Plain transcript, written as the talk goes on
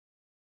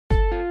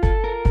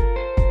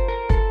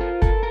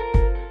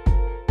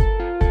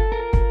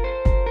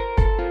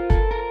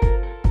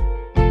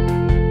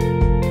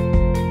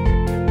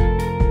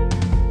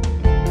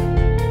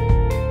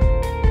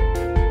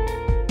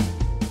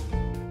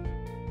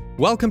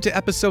Welcome to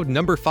episode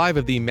number 5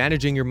 of the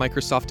Managing Your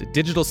Microsoft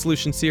Digital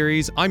Solution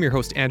series. I'm your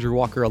host, Andrew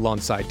Walker,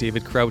 alongside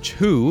David Crouch,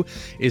 who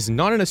is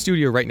not in a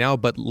studio right now,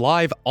 but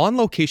live on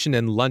location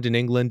in London,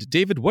 England.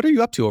 David, what are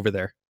you up to over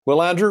there?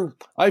 Well, Andrew,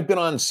 I've been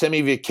on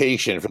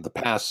semi-vacation for the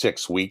past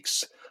 6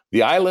 weeks.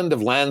 The island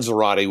of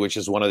Lanzarote, which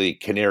is one of the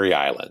Canary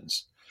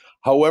Islands.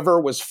 However,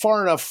 it was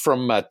far enough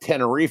from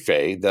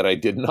Tenerife that I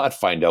did not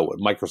find out what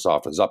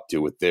Microsoft is up to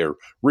with their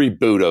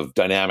reboot of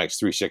Dynamics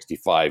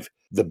 365,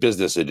 the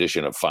business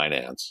edition of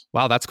finance.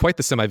 Wow, that's quite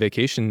the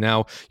semi-vacation.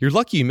 Now, you're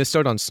lucky you missed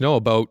out on snow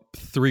about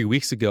 3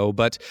 weeks ago,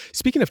 but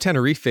speaking of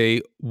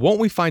Tenerife, won't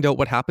we find out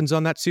what happens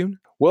on that soon?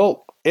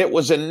 Well, it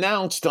was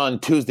announced on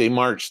Tuesday,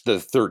 March the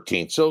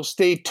 13th, so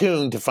stay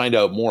tuned to find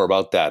out more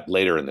about that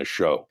later in the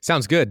show.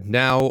 Sounds good.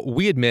 Now,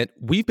 we admit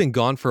we've been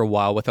gone for a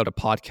while without a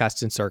podcast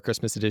since our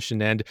Christmas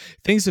edition, and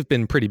things have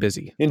been pretty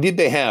busy. Indeed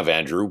they have,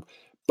 Andrew.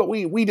 But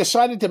we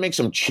decided to make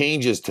some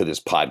changes to this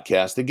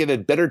podcast to get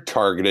it better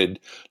targeted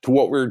to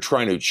what we were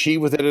trying to achieve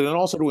with it, and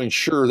also to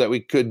ensure that we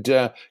could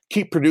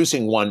keep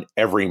producing one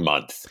every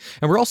month.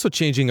 And we're also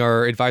changing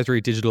our advisory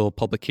digital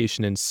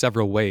publication in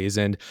several ways.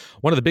 And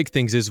one of the big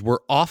things is we're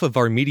off of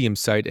our Medium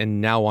site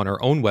and now on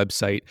our own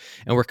website,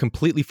 and we're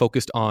completely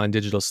focused on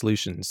digital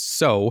solutions.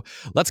 So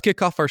let's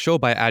kick off our show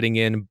by adding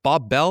in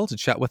Bob Bell to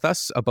chat with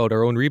us about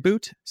our own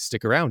reboot.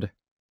 Stick around.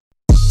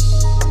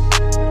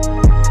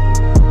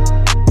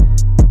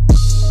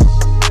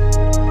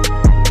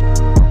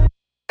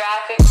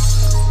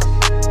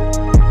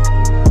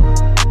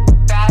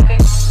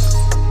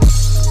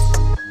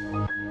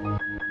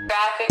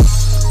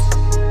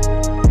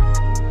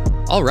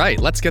 All right,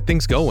 let's get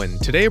things going.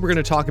 Today, we're going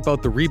to talk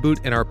about the reboot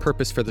and our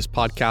purpose for this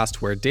podcast,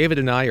 where David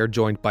and I are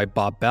joined by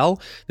Bob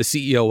Bell, the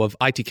CEO of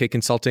ITK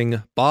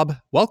Consulting. Bob,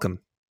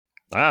 welcome.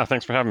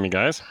 Thanks for having me,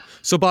 guys.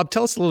 So, Bob,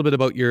 tell us a little bit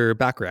about your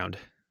background.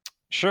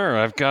 Sure.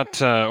 I've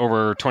got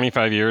over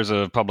 25 years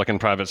of public and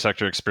private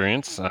sector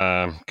experience.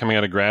 Coming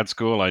out of grad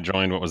school, I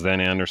joined what was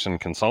then Andersen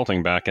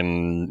Consulting back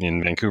in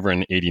Vancouver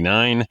in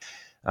 '89.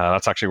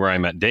 That's actually where I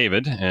met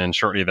David, and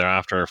shortly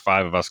thereafter,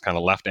 5 of us kind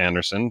of left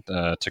Andersen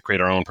to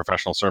create our own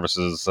professional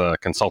services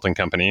consulting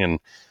company. And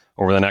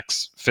over the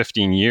next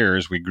 15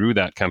 years, we grew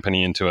that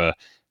company into a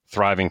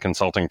thriving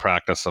consulting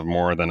practice of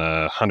more than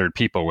 100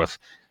 people with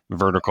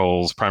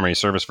verticals, primary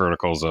service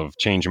verticals of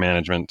change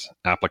management,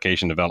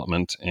 application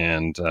development,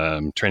 and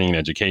training and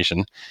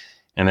education.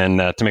 And then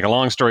to make a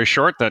long story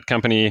short, that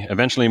company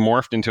eventually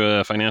morphed into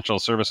a financial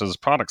services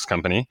products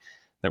company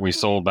that we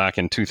sold back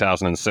in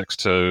 2006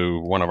 to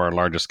one of our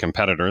largest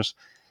competitors.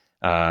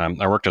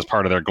 I worked as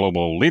part of their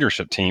global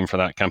leadership team for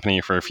that company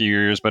for a few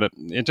years, but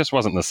it just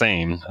wasn't the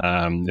same.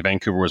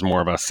 Vancouver was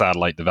more of a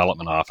satellite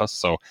development office.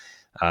 So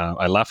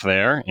I left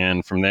there,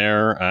 and from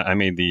there, I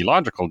made the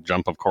logical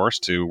jump, of course,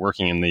 to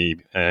working in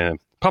the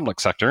public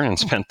sector and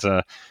spent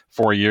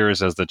 4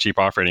 years as the Chief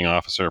Operating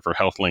Officer for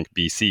HealthLink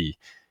BC.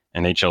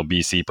 And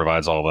HLBC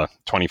provides all the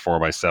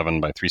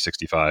 24/7 by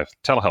 365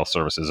 telehealth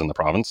services in the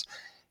province.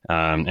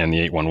 And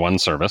the 811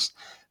 service.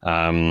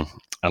 I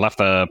left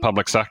the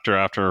public sector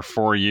after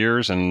 4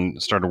 years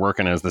and started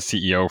working as the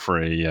CEO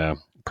for a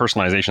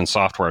personalization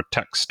software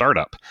tech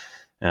startup.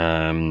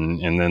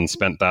 And then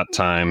spent that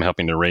time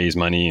helping to raise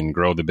money and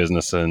grow the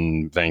business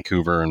in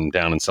Vancouver and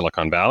down in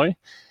Silicon Valley.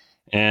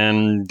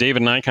 And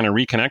David and I kind of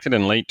reconnected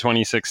in late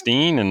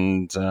 2016,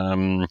 and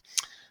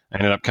I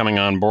ended up coming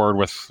on board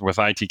with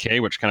ITK,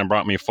 which kind of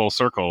brought me full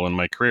circle in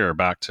my career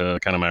back to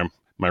kind of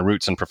my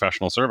roots in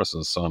professional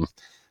services. So I'm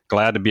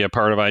glad to be a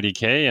part of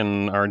ITK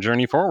and our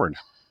journey forward.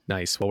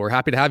 Nice. Well, we're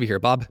happy to have you here,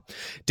 Bob.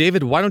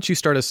 David, why don't you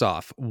start us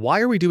off? Why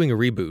are we doing a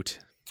reboot?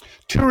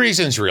 2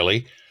 reasons,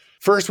 really.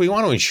 First, we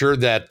want to ensure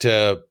that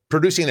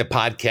producing the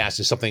podcast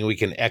is something we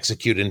can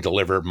execute and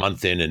deliver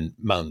month in and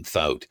month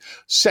out.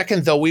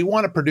 Second, though, we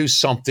want to produce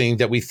something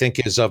that we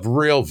think is of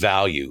real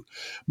value.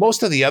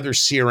 Most of the other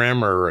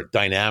CRM or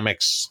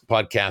Dynamics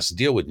podcasts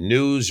deal with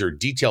news or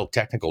detailed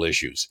technical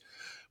issues.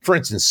 For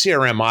instance,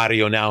 CRM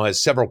Audio now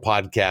has several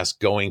podcasts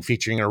going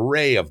featuring an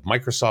array of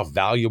Microsoft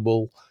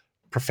valuable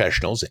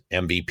professionals,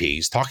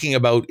 MVPs, talking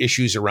about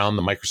issues around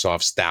the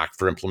Microsoft stack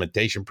for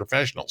implementation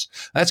professionals.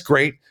 That's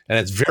great, and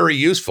it's very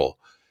useful.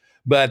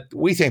 But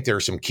we think there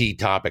are some key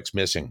topics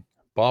missing.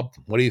 Bob,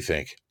 what do you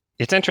think?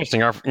 It's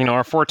interesting.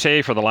 Our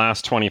forte for the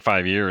last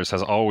 25 years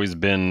has always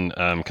been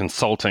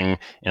consulting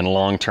and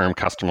long-term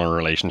customer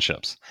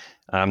relationships.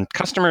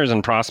 Customers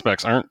and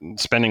prospects aren't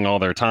spending all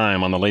their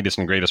time on the latest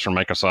and greatest from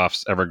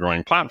Microsoft's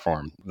ever-growing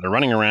platform. They're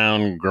running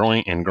around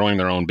growing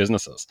their own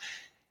businesses.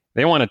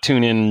 They want to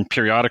tune in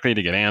periodically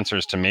to get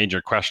answers to major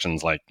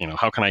questions like,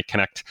 how can I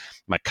connect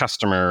my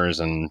customers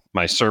and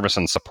my service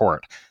and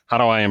support? How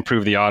do I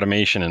improve the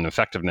automation and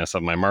effectiveness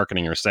of my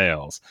marketing or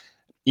sales?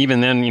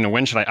 Even then,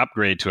 when should I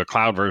upgrade to a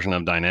cloud version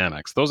of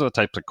Dynamics? Those are the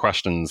types of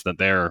questions that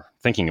they're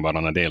thinking about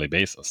on a daily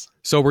basis.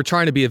 So we're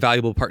trying to be a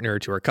valuable partner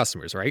to our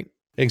customers, right?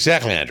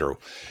 Exactly, Andrew.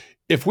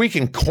 If we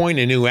can coin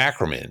a new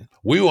acronym,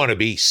 we want to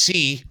be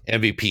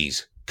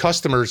CMVPs,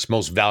 customers'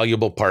 most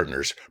valuable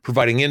partners,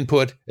 providing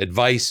input,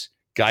 advice,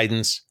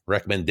 guidance,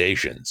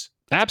 recommendations.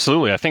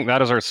 Absolutely. I think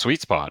that is our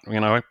sweet spot.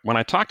 When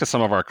I talk to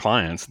some of our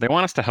clients, they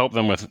want us to help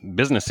them with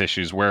business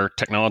issues where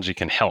technology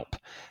can help.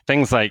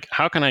 Things like,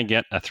 how can I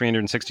get a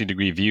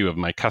 360-degree view of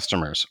my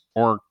customers?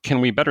 Or can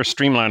we better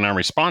streamline our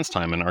response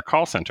time in our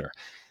call center?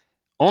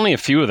 Only a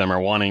few of them are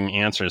wanting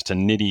answers to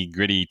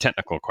nitty-gritty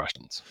technical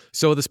questions.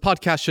 So this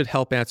podcast should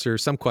help answer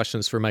some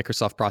questions for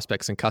Microsoft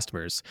prospects and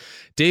customers.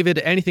 David,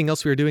 anything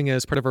else we are doing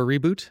as part of our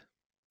reboot?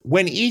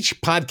 When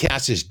each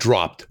podcast is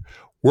dropped,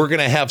 we're going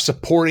to have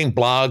supporting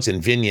blogs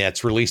and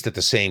vignettes released at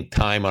the same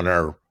time on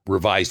our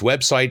revised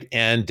website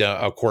and,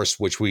 of course,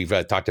 which we've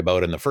talked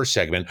about in the first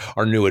segment,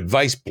 our new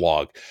advice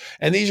blog.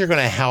 And these are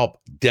going to help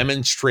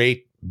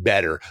demonstrate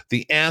better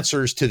the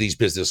answers to these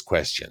business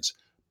questions.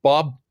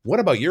 Bob, what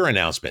about your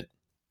announcement?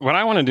 What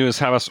I want to do is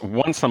have us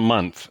once a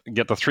month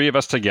get the three of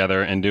us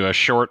together and do a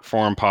short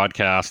form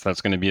podcast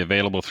that's going to be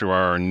available through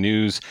our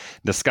news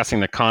discussing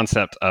the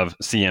concept of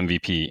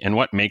CMVP and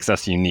what makes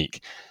us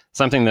unique.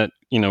 Something that,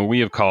 we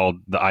have called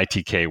the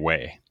ITK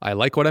way. I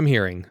like what I'm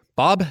hearing.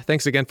 Bob,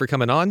 thanks again for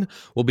coming on.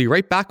 We'll be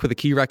right back with a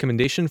key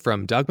recommendation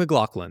from Doug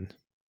McLaughlin.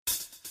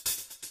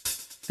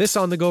 This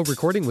on-the-go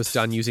recording was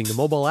done using the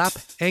mobile app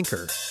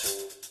Anchor.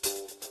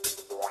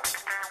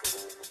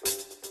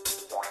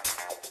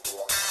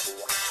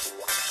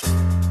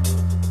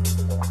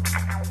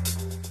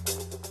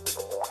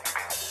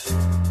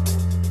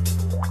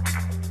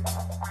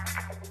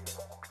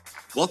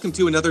 Welcome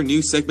to another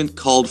new segment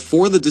called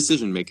For the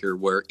Decision Maker,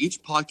 where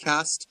each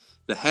podcast,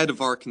 the head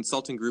of our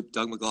consulting group,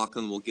 Doug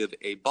McLaughlin, will give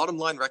a bottom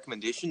line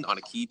recommendation on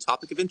a key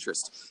topic of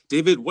interest.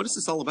 David, what is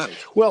this all about?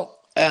 Well,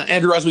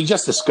 Andrew, as we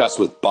just discussed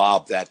with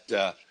Bob,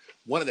 that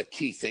one of the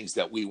key things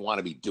that we want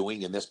to be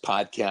doing in this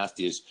podcast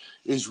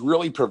is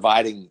really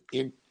providing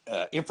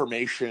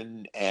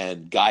information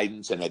and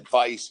guidance and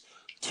advice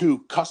to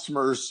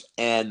customers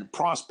and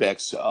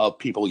prospects of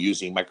people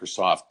using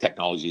Microsoft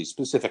technology,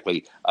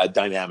 specifically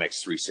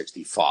Dynamics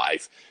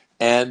 365.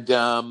 And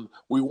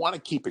we want to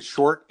keep it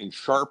short and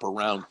sharp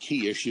around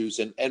key issues.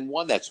 And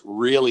one that's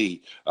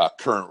really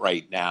current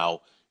right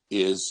now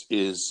is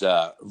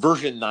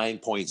version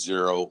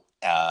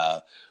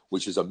 9.0,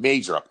 which is a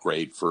major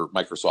upgrade for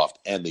Microsoft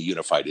and the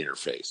unified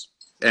interface.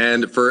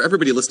 And for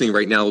everybody listening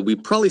right now, we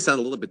probably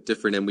sound a little bit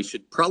different, and we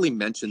should probably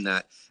mention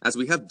that as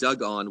we have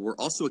Doug on, we're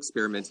also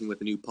experimenting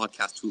with a new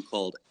podcast tool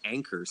called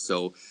Anchor.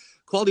 So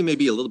quality may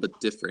be a little bit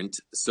different.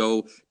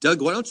 So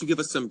Doug, why don't you give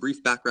us some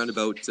brief background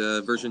about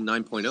version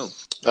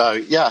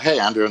 9.0? Hey,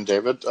 Andrew and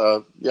David.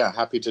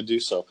 Happy to do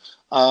so.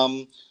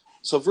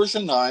 So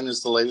version 9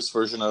 is the latest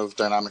version of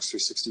Dynamics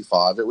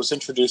 365. It was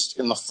introduced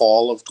in the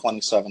fall of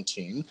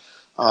 2017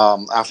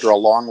 after a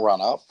long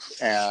run-up,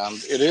 and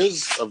it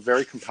is a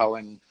very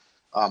compelling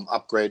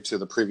upgrade to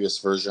the previous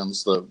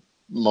versions. The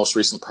most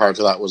recent prior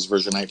to that was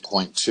version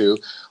 8.2.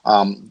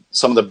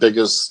 Some of the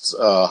biggest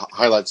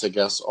highlights, I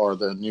guess, are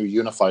the new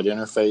unified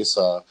interface,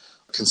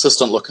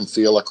 consistent look and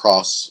feel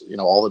across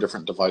all the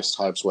different device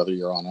types, whether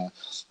you're on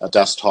a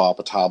desktop,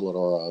 a tablet,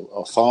 or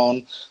a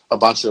phone. A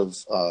bunch of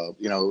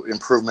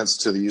improvements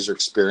to the user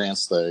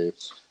experience. They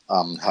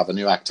have a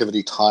new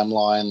activity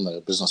timeline.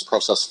 The business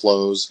process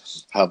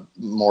flows have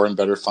more and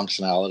better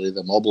functionality.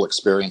 The mobile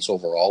experience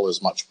overall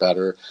is much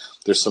better.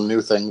 There's some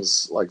new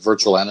things like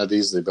virtual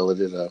entities, the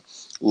ability to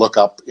look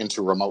up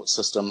into remote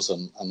systems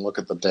and look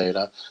at the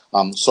data.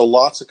 So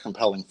lots of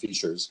compelling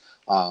features.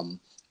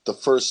 The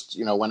first,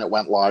 when it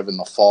went live in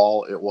the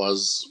fall, it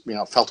was,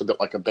 felt a bit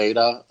like a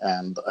beta.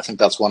 And I think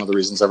that's one of the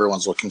reasons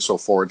everyone's looking so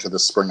forward to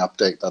this spring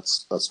update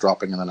that's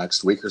dropping in the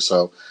next week or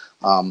so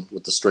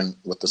with the spring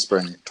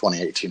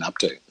 2018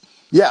 update.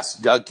 Yes,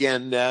 Doug,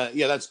 and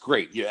that's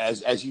great.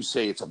 As you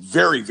say, it's a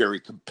very, very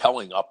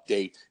compelling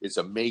update. It's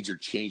a major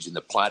change in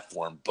the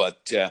platform.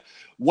 But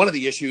one of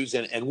the issues,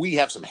 and we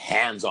have some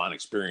hands-on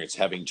experience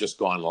having just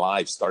gone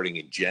live starting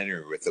in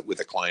January with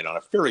a client on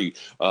a very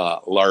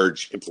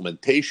large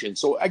implementation.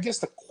 So I guess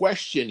the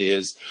question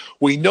is,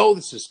 we know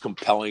this is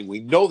compelling.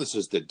 We know this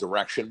is the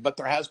direction, but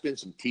there has been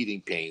some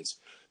teething pains.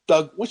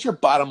 Doug, what's your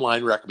bottom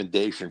line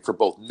recommendation for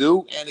both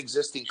new and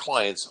existing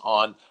clients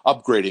on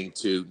upgrading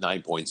to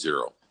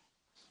 9.0?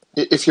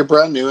 If you're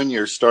brand new and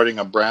you're starting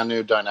a brand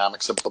new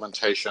Dynamics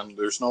implementation,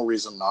 there's no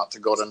reason not to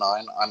go to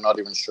 9. I'm not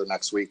even sure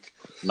next week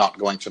not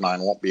going to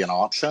 9 won't be an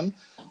option.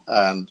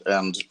 And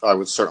I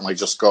would certainly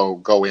just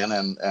go in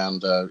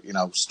and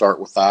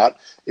start with that.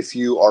 If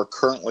you are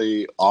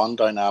currently on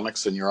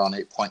Dynamics and you're on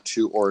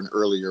 8.2 or an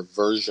earlier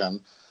version,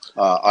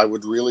 I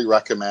would really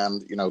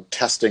recommend,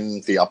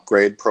 testing the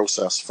upgrade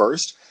process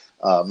first,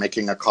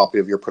 making a copy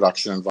of your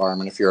production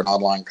environment. If you're an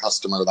online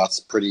customer,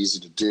 that's pretty easy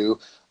to do.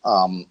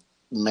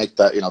 Make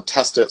that,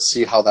 test it,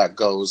 see how that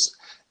goes,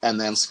 and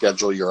then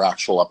schedule your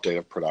actual update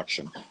of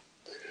production.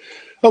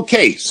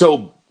 Okay,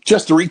 so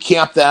just to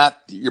recap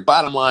that, your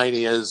bottom line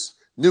is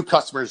new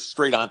customers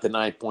straight on to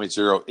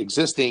 9.0.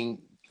 Existing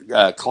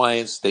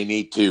clients, they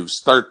need to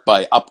start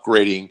by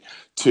upgrading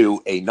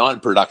to a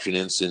non-production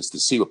instance to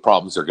see what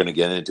problems they're going to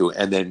get into,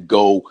 and then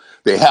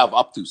they have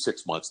up to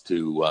 6 months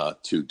to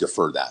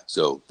defer that.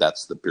 So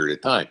that's the period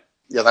of time.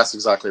 Yeah, that's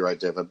exactly right,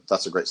 David.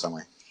 That's a great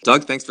summary.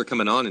 Doug, thanks for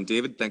coming on. And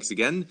David, thanks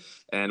again.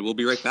 And we'll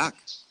be right back.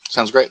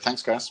 Sounds great.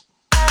 Thanks, guys.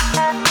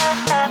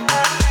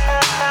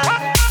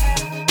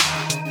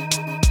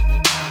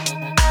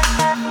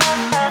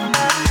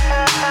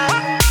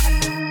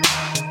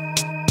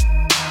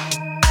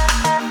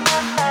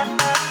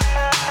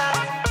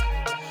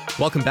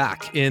 Welcome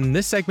back. In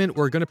this segment,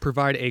 we're going to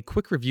provide a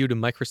quick review to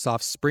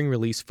Microsoft's spring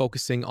release,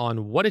 focusing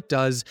on what it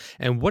does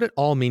and what it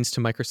all means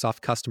to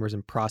Microsoft customers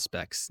and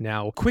prospects.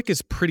 Now, quick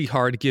is pretty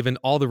hard given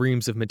all the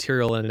reams of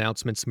material and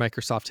announcements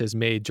Microsoft has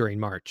made during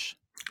March.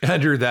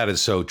 Andrew, that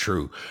is so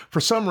true. For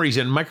some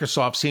reason,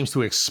 Microsoft seems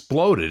to have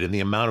exploded in the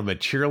amount of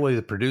material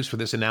they produce for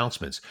this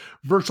announcements.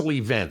 Virtual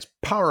events,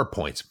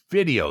 PowerPoints,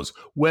 videos,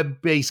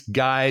 web-based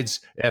guides,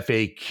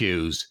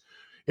 FAQs.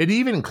 It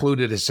even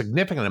included a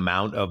significant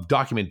amount of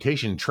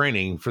documentation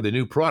training for the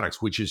new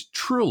products, which is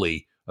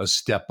truly a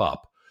step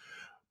up.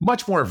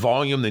 Much more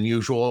volume than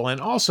usual,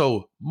 and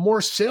also more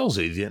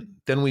salesy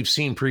than we've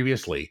seen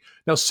previously.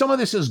 Now, some of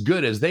this is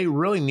good, as they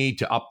really need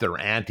to up their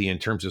ante in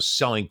terms of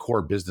selling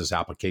core business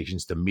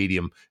applications to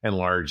medium and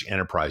large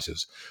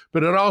enterprises.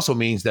 But it also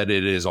means that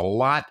it is a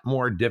lot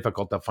more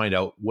difficult to find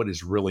out what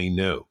is really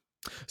new.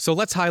 So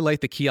let's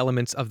highlight the key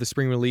elements of the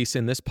spring release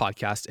in this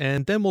podcast,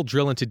 and then we'll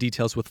drill into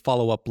details with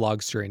follow-up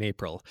blogs during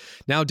April.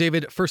 Now,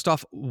 David, first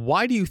off,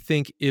 why do you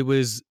think it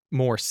was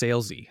more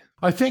salesy?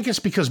 I think it's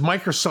because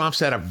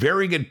Microsoft's at a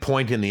very good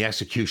point in the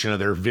execution of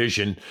their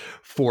vision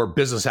for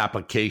business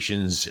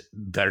applications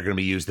that are going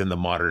to be used in the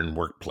modern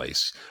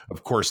workplace.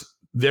 Of course,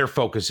 their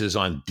focus is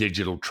on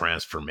digital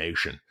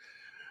transformation.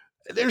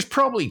 There's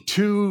probably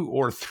 2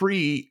 or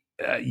 3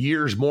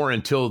 years more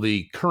until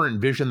the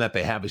current vision that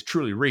they have is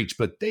truly reached,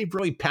 but they've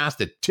really passed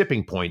a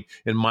tipping point,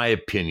 in my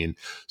opinion.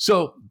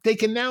 So they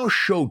can now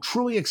show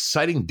truly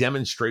exciting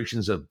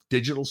demonstrations of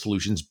digital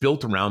solutions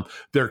built around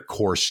their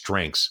core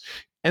strengths.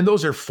 And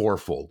those are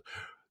fourfold.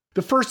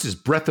 The first is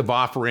breadth of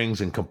offerings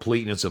and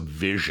completeness of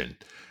vision.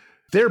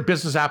 Their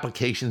business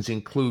applications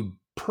include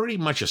pretty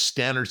much a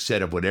standard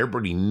set of what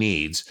everybody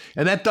needs.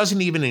 And that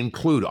doesn't even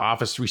include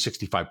Office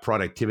 365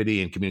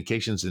 productivity and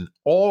communications and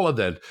all of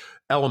the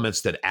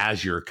elements that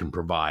Azure can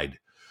provide.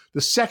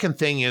 The second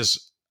thing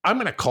is, I'm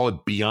going to call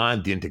it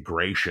beyond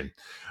integration.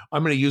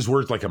 I'm going to use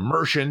words like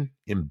immersion,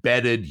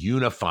 embedded,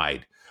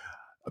 unified.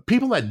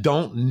 People that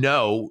don't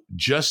know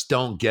just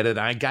don't get it.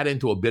 I got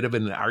into a bit of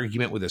an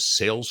argument with a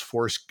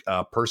Salesforce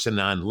person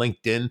on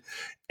LinkedIn,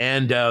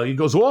 and he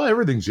goes, well,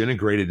 everything's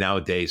integrated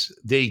nowadays.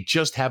 They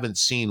just haven't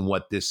seen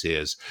what this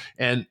is.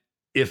 And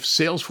if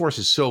Salesforce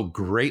is so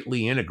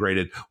greatly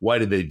integrated, why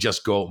did they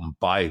just go out and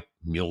buy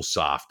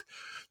MuleSoft?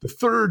 The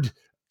third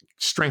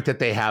strength that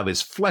they have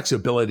is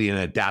flexibility and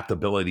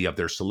adaptability of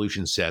their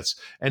solution sets.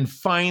 And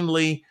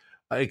finally,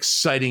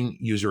 exciting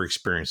user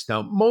experience.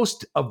 Now,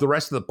 most of the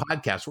rest of the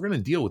podcast, we're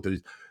going to deal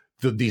with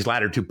these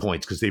latter 2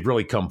 points because they've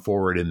really come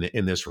forward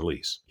in this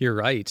release. You're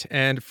right.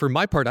 And for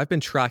my part, I've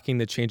been tracking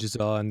the changes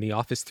on the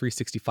Office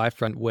 365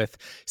 front with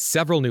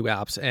several new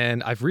apps.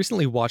 And I've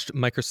recently watched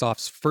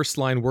Microsoft's first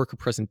line worker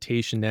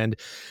presentation. And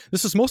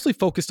this was mostly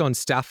focused on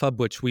Staff Hub,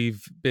 which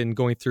we've been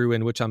going through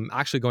and which I'm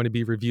actually going to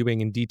be reviewing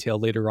in detail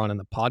later on in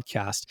the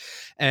podcast.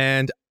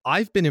 And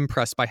I've been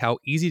impressed by how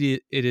easy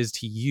it is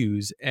to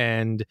use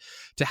and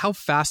to how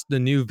fast the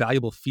new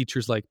valuable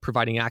features like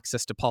providing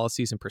access to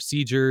policies and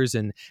procedures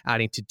and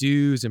adding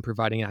to-dos and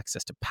providing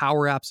access to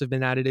Power Apps have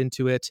been added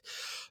into it.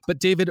 But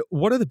David,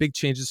 what are the big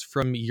changes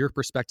from your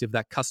perspective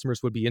that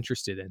customers would be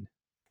interested in?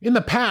 In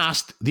the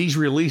past, these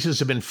releases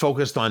have been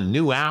focused on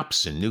new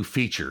apps and new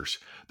features.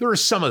 There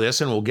is some of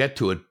this, and we'll get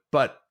to it,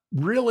 but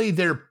really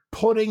they're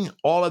putting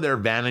all of their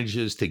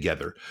advantages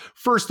together.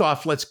 First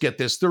off, let's get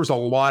this. There was a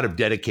lot of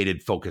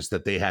dedicated focus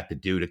that they had to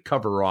do to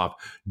cover off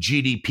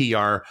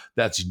GDPR,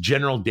 that's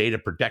General Data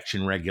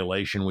Protection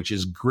Regulation, which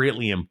is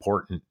greatly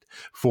important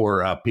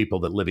for people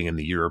that living in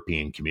the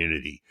European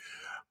community.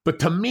 But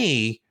to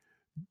me,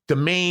 the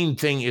main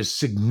thing is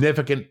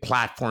significant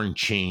platform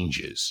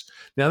changes.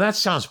 Now, that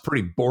sounds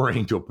pretty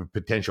boring to a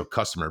potential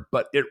customer,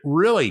 but it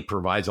really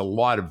provides a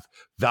lot of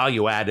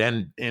value add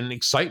and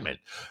excitement.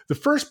 The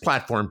first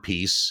platform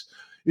piece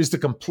is the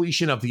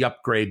completion of the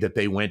upgrade that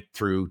they went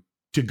through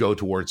to go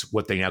towards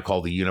what they now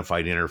call the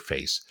unified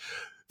interface.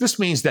 This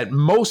means that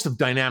most of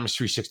Dynamics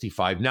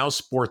 365 now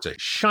sports a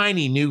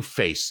shiny new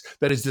face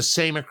that is the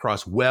same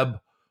across web,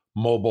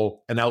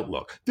 mobile, and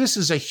Outlook. This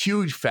is a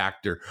huge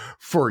factor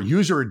for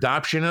user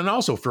adoption and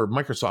also for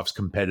Microsoft's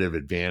competitive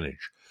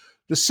advantage.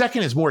 The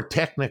second is more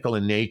technical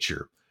in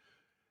nature.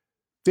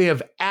 They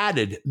have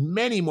added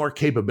many more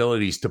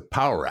capabilities to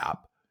Power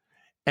App,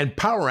 and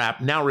Power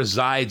App now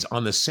resides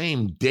on the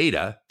same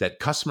data that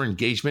customer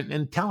engagement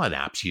and talent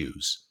apps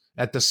use.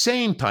 At the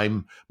same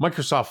time,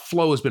 Microsoft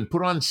Flow has been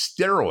put on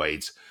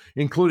steroids,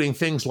 including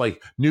things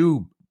like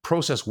new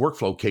process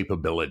workflow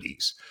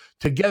capabilities.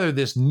 Together,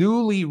 this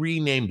newly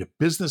renamed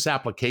business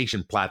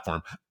application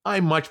platform, I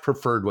much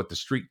preferred what the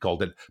street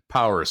called it,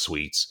 Power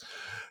Suites,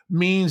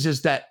 means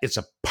is that it's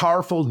a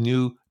powerful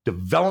new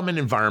development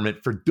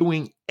environment for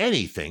doing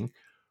anything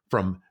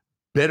from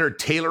better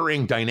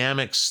tailoring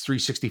Dynamics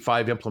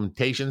 365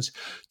 implementations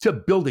to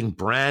building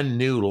brand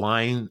new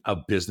line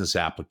of business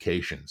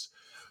applications.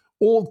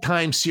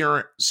 Old-time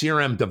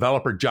CRM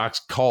developer jocks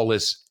call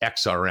this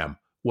XRM.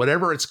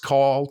 Whatever it's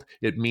called,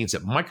 it means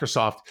that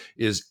Microsoft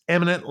is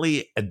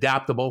eminently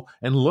adaptable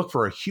and look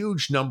for a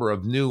huge number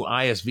of new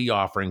ISV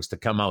offerings to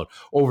come out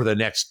over the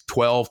next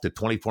 12 to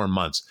 24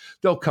 months.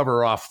 They'll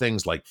cover off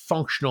things like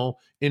functional,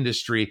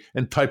 industry,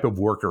 and type of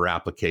worker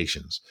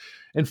applications.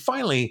 And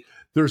finally,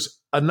 there's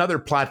another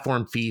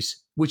platform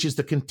piece, which is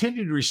the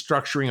continued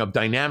restructuring of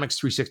Dynamics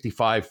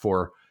 365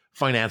 for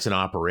finance and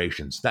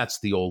operations.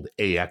 That's the old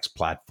AX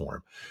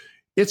platform.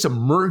 Its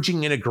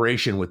emerging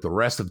integration with the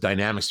rest of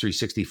Dynamics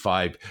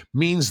 365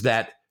 means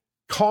that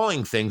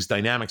calling things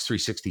Dynamics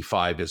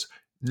 365 is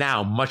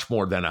now much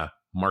more than a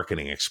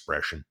marketing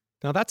expression.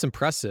 Now that's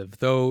impressive,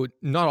 though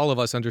not all of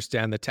us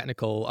understand the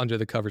technical under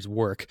the covers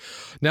work.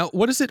 Now,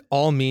 what does it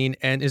all mean?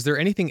 And is there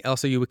anything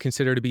else that you would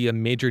consider to be a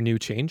major new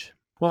change?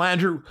 Well,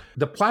 Andrew,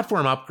 the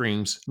platform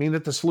upgrades mean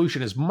that the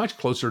solution is much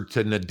closer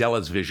to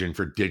Nadella's vision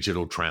for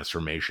digital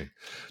transformation.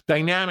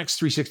 Dynamics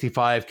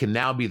 365 can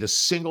now be the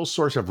single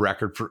source of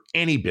record for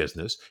any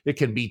business. It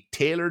can be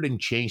tailored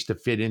and changed to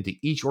fit into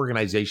each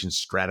organization's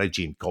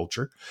strategy and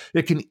culture.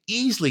 It can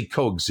easily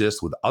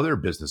coexist with other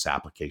business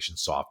application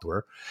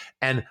software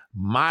and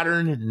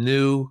modern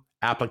new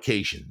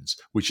applications,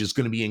 which is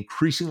going to be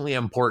increasingly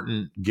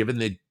important given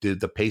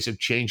the pace of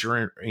change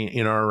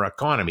in our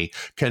economy,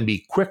 can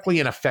be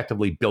quickly and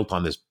effectively built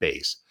on this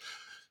base.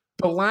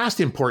 The last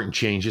important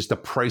change is the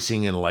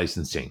pricing and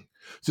licensing.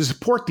 To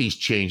support these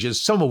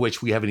changes, some of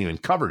which we haven't even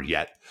covered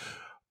yet,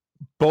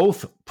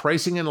 both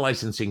pricing and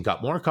licensing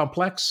got more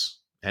complex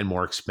and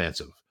more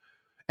expensive.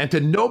 And to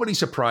nobody's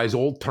surprise,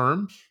 old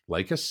terms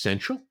like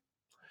essential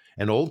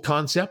and old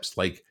concepts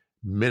like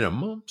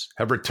minimums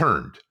have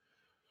returned.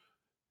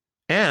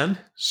 And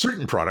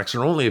certain products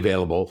are only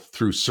available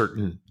through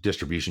certain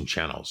distribution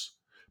channels.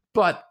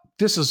 But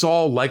this is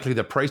all likely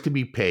the price to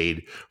be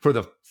paid for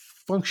the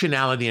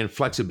functionality and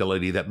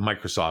flexibility that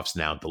Microsoft's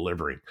now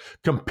delivering.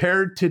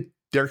 Compared to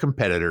their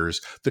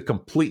competitors, the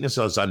completeness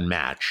is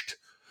unmatched.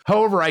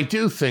 However, I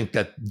do think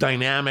that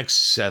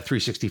Dynamics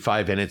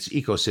 365 and its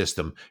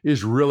ecosystem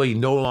is really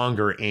no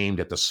longer aimed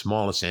at the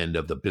smallest end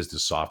of the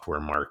business software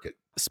market.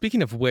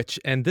 Speaking of which,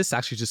 and this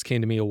actually just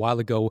came to me a while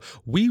ago,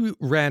 we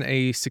ran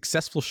a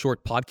successful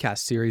short podcast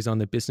series on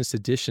the business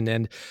edition.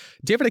 And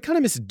David, I kind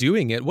of missed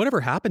doing it. Whatever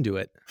happened to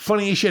it?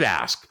 Funny you should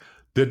ask.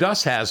 The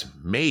dust has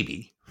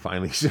maybe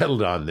finally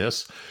settled on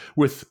this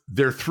with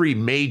their three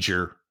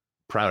major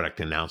product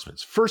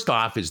announcements. First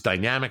off is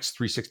Dynamics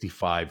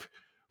 365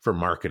 for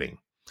marketing.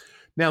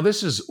 Now,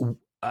 this is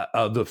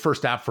the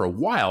first app for a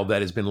while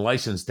that has been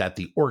licensed at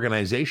the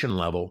organization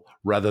level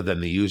rather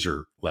than the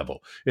user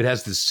level. It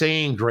has the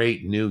same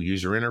great new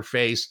user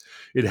interface.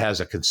 It has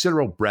a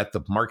considerable breadth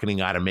of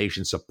marketing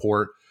automation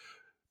support,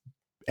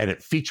 and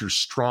it features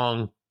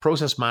strong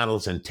process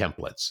models and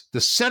templates.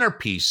 The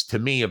centerpiece to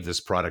me of this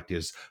product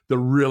is the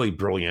really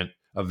brilliant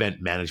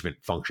event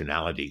management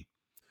functionality.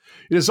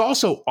 It is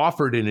also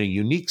offered in a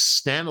unique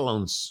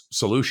standalone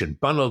solution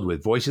bundled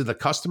with Voice of the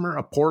Customer,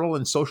 a portal,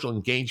 and social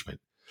engagement.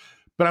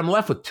 But I'm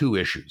left with two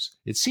issues.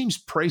 It seems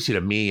pricey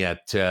to me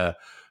at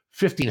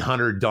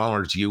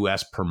 $1,500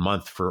 US per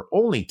month for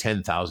only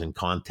 10,000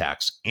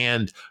 contacts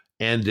and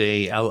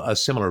a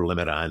similar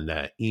limit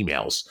on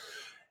emails.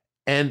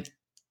 And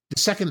the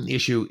second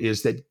issue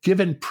is that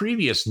given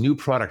previous new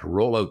product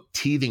rollout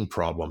teething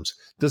problems,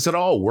 does it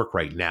all work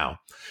right now?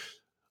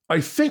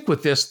 I think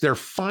with this, they're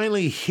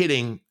finally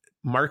hitting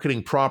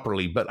marketing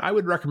properly, but I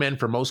would recommend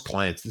for most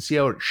clients to see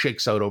how it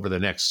shakes out over the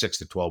next 6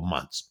 to 12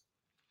 months.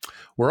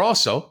 We're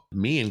also,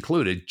 me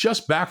included,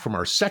 just back from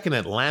our second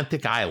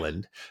Atlantic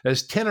island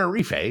as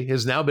Tenerife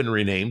has now been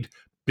renamed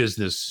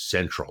Business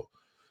Central.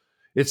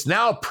 It's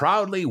now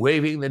proudly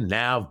waving the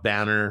NAV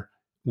banner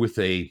with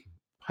a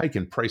hike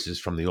in prices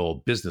from the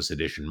old Business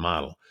Edition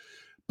model.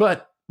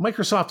 But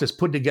Microsoft has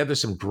put together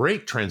some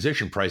great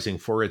transition pricing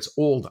for its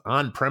old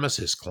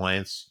on-premises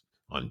clients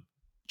on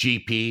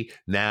GP,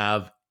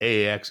 NAV,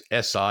 AX,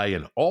 SI,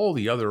 and all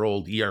the other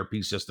old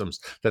ERP systems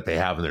that they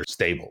have in their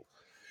stable.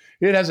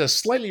 It has a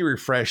slightly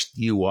refreshed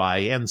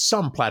UI and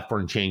some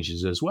platform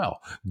changes as well.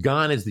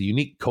 Gone is the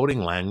unique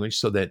coding language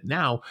so that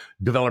now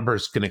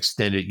developers can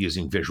extend it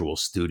using Visual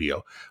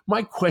Studio.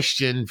 My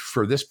question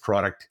for this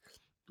product,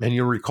 and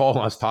you'll recall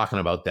us talking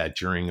about that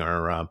during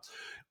our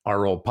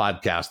old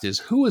podcast, is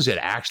who is it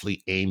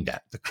actually aimed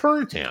at? The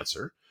current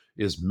answer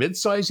is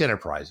mid-sized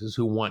enterprises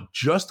who want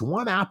just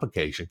one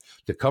application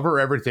to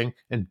cover everything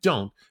and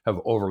don't have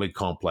overly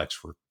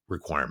complex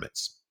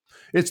requirements.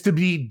 It's to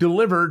be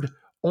delivered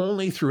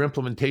only through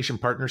implementation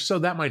partners, so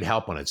that might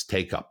help on its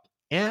take-up.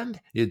 And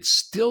it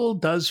still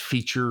does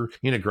feature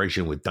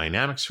integration with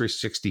Dynamics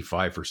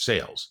 365 for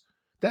sales.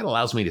 That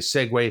allows me to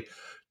segue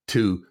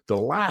to the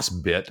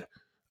last bit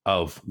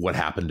of what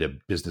happened to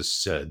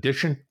Business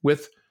Edition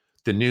with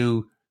the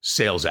new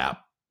sales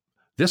app.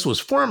 This was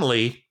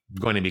formerly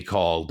going to be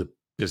called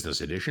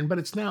Business Edition, but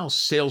it's now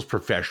Sales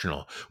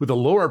Professional with a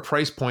lower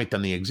price point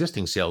than the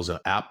existing Sales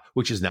app,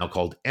 which is now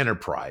called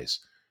Enterprise.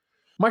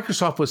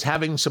 Microsoft was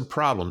having some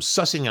problems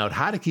sussing out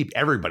how to keep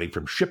everybody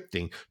from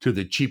shifting to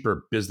the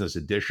cheaper Business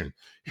Edition.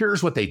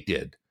 Here's what they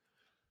did.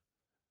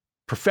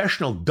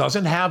 Professional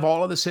doesn't have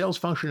all of the sales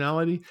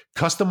functionality.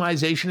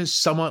 Customization is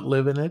somewhat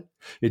limited.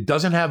 It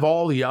doesn't have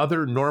all the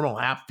other normal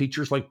app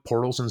features like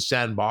portals and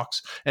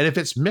sandbox. And if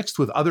it's mixed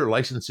with other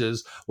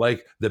licenses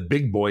like the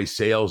big boy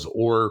sales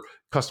or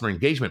customer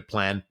engagement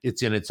plan,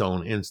 it's in its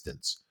own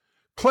instance.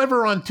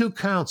 Clever on two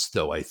counts,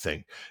 though, I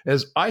think,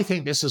 as I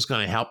think this is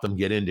going to help them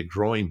get into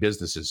growing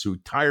businesses who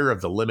tire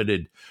of the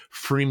limited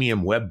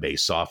freemium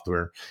web-based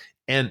software.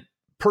 And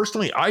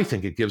personally, I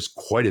think it gives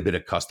quite a bit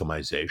of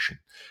customization.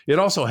 It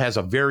also has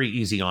a very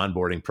easy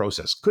onboarding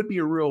process. Could be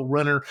a real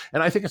runner,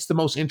 and I think it's the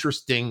most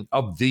interesting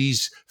of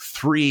these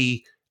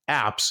three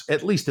apps,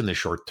 at least in the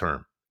short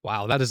term.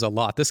 Wow, that is a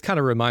lot. This kind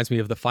of reminds me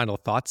of the final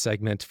thought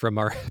segment from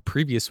our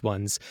previous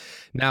ones.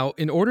 Now,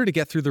 in order to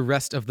get through the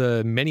rest of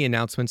the many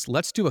announcements,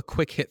 let's do a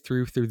quick hit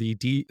through the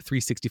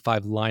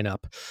D365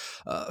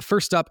 lineup.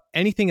 First up,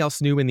 anything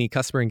else new in the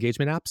customer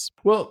engagement apps?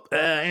 Well,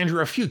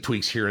 Andrew, a few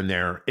tweaks here and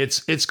there.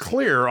 It's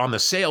clear on the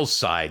sales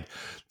side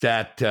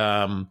that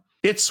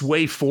its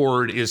way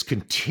forward is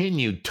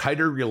continued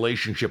tighter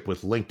relationship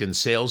with LinkedIn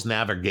Sales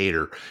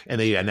Navigator, and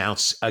they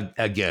announced,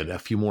 again, a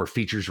few more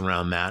features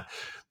around that.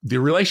 The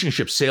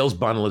relationship sales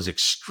bundle is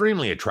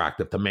extremely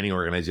attractive to many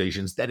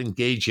organizations that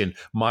engage in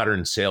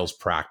modern sales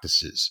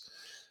practices.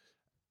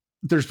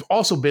 There's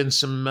also been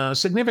some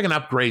significant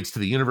upgrades to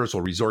the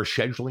universal resource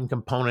scheduling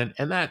component,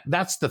 and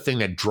that's the thing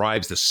that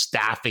drives the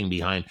staffing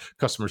behind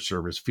customer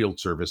service, field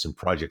service, and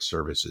project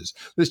services.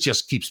 This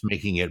just keeps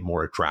making it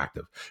more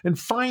attractive. And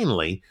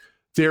finally,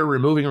 they're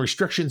removing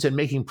restrictions and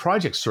making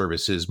project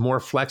services more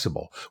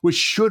flexible, which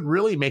should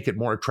really make it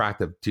more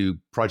attractive to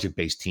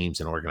project-based teams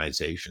and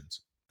organizations.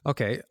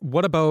 Okay,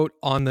 what about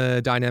on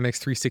the Dynamics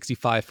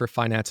 365 for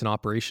finance and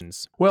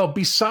operations? Well,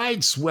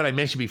 besides what I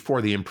mentioned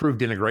before, the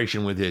improved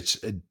integration with its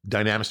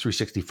Dynamics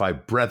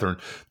 365 brethren,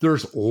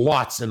 there's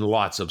lots and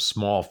lots of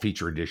small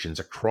feature additions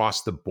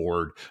across the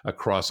board,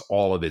 across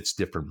all of its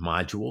different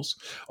modules.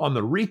 On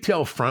the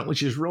retail front,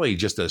 which is really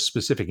just a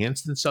specific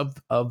instance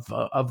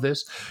of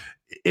this,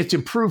 its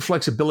improved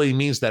flexibility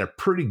means that a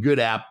pretty good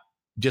app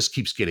just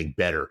keeps getting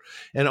better.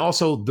 And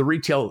also the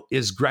retail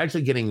is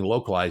gradually getting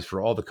localized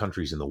for all the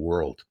countries in the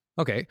world.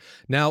 Okay.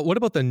 Now, what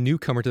about the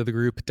newcomer to the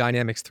group,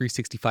 Dynamics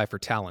 365 for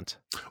Talent?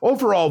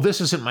 Overall, this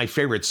isn't my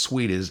favorite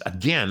suite.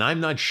 Again, I'm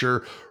not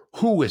sure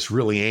who it's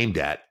really aimed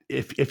at.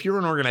 If you're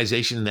an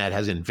organization that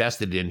has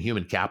invested in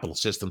human capital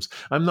systems,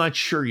 I'm not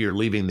sure you're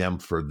leaving them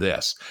for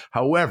this.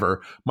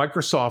 However,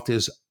 Microsoft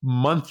is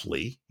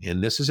monthly,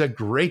 and this is a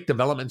great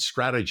development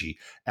strategy,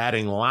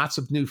 adding lots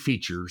of new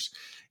features.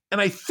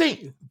 And I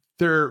think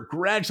they're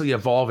gradually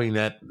evolving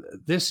that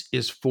this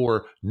is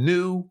for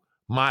new,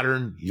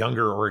 modern,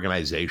 younger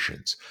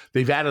organizations.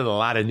 They've added a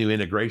lot of new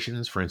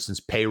integrations, for instance,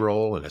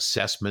 payroll and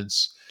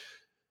assessments.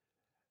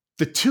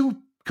 The two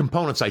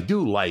components I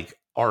do like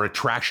are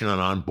attraction and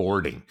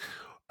onboarding.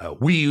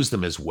 We use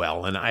them as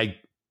well, and I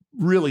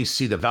really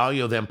see the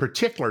value of them,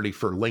 particularly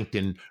for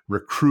LinkedIn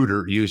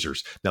Recruiter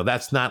users. Now,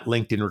 that's not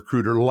LinkedIn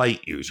Recruiter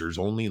Lite users,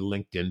 only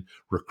LinkedIn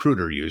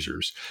Recruiter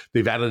users.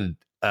 They've added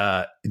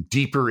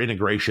deeper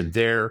integration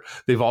there.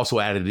 They've also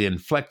added in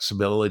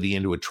flexibility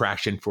into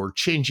attraction for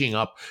changing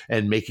up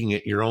and making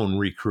it your own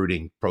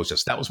recruiting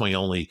process. That was my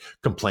only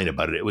complaint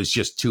about it. It was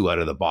just too out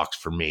of the box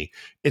for me.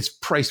 It's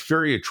priced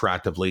very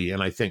attractively,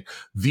 and I think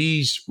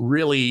these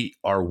really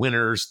are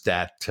winners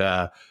that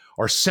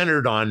are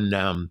centered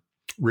on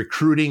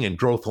recruiting and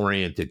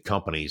growth-oriented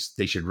companies.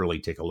 They should really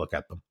take a look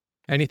at them.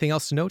 Anything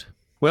else to note?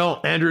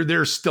 Well, Andrew,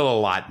 there's still a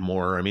lot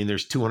more. I mean,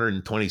 there's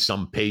 220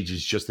 some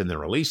pages just in the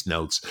release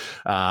notes,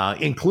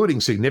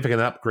 including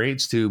significant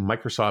upgrades to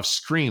Microsoft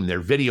Stream, their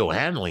video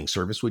handling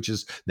service, which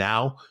is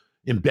now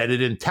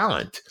embedded in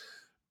Talent.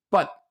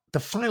 But the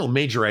final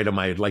major item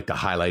I'd like to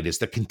highlight is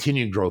the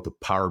continued growth of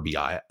Power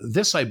BI.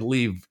 This, I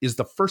believe, is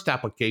the first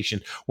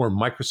application where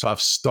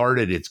Microsoft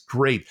started its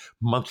great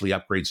monthly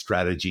upgrade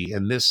strategy,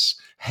 and this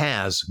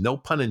has, no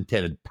pun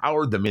intended,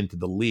 powered them into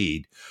the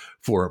lead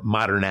for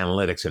modern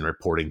analytics and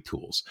reporting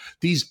tools.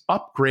 These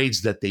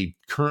upgrades that they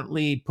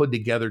currently put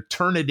together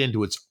turn it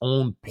into its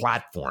own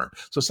platform.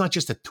 So it's not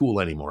just a tool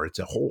anymore. It's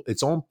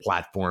its own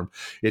platform.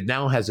 It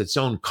now has its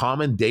own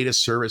common data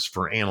service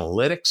for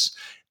analytics,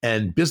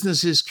 and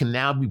businesses can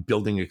now be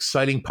building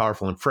exciting,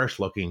 powerful, and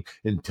fresh-looking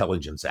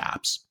intelligence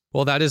apps.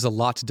 Well, that is a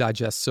lot to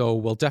digest, so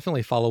we'll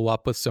definitely follow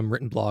up with some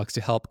written blogs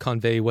to help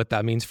convey what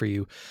that means for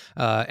you.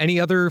 Any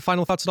other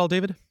final thoughts at all,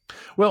 David?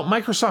 Well,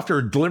 Microsoft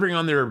are delivering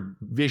on their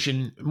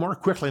vision more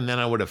quickly than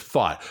I would have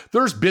thought.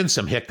 There's been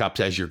some hiccups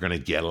as you're going to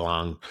get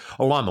along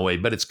the way,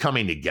 but it's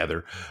coming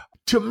together.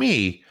 To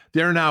me,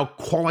 they're now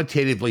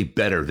qualitatively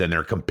better than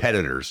their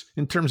competitors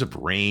in terms of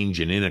range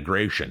and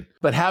integration.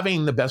 But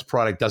having the best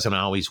product doesn't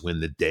always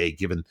win the day,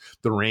 given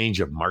the range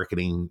of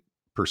marketing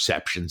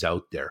perceptions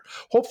out there.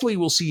 Hopefully,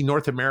 we'll see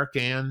North America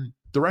and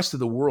the rest of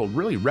the world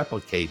really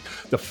replicate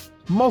the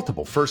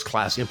multiple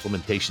first-class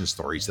implementation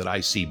stories that I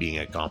see being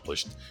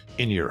accomplished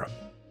in Europe.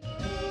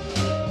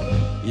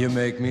 You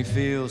make me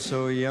feel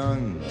so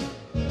young.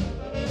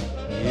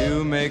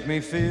 You make me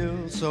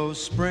feel so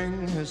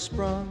spring has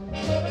sprung.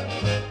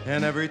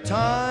 And every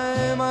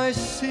time I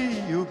see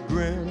you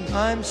grin,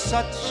 I'm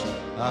such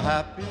a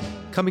happy...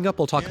 Coming up,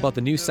 we'll talk about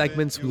the new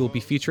segments we will be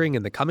featuring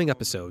in the coming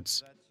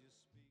episodes.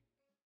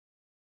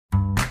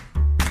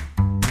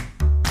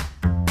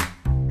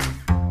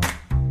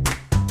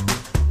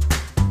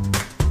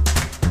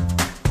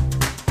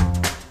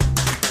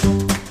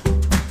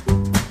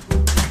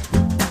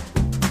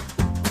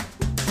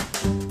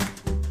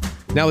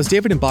 Now, as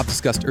David and Bob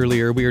discussed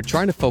earlier, we are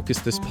trying to focus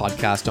this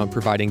podcast on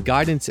providing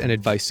guidance and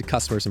advice to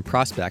customers and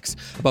prospects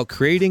about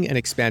creating and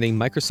expanding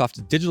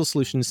Microsoft digital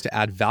solutions to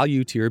add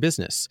value to your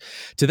business.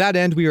 To that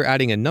end, we are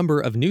adding a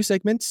number of new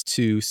segments,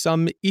 to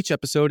some each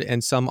episode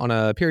and some on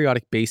a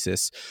periodic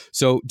basis.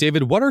 So,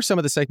 David, what are some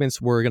of the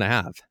segments we're going to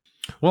have?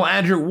 Well,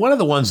 Andrew, one of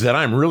the ones that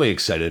I'm really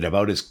excited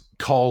about is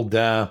called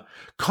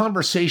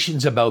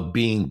Conversations About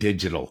Being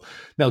Digital.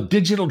 Now,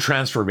 digital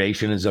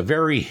transformation is a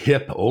very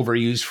hip,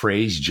 overused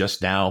phrase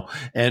just now,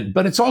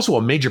 but it's also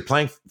a major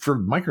plank for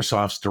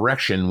Microsoft's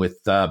direction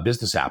with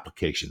business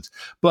applications.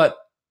 But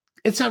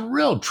it's a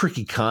real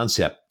tricky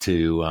concept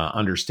to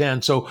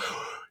understand. So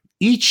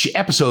each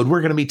episode,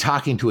 we're going to be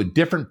talking to a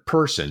different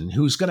person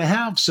who's going to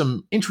have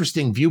some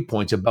interesting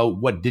viewpoints about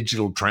what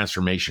digital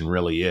transformation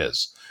really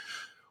is.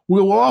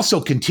 We will also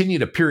continue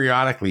to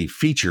periodically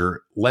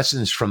feature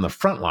lessons from the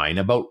front line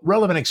about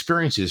relevant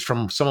experiences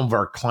from some of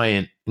our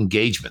client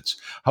engagements.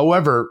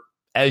 However,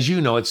 as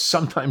you know, it's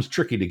sometimes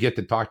tricky to get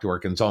to talk to our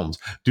consultants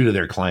due to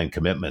their client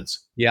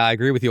commitments. Yeah, I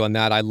agree with you on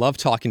that. I love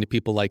talking to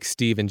people like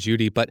Steve and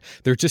Judy, but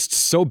they're just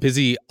so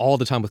busy all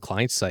the time with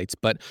client sites.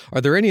 But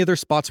are there any other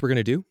spots we're going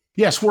to do?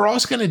 Yes, we're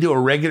also going to do a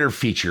regular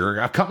feature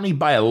accompanied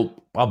by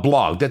a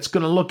blog that's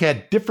going to look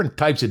at different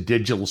types of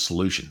digital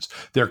solutions,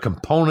 their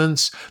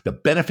components, the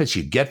benefits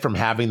you get from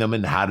having them,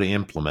 and how to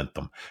implement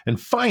them. And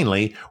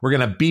finally, we're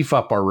going to beef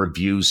up our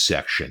reviews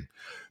section.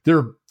 There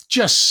are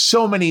just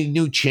so many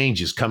new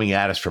changes coming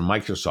at us from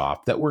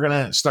Microsoft that we're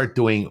going to start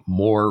doing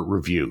more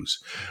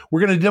reviews.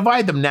 We're going to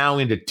divide them now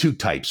into two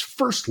types.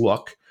 First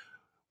look,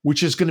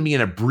 which is going to be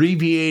an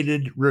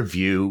abbreviated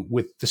review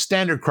with the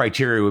standard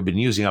criteria we've been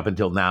using up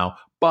until now: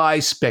 buy,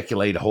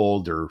 speculate,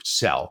 hold, or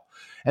sell.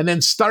 And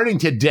then starting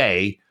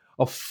today,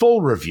 a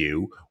full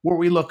review where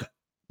we look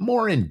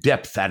more in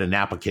depth at an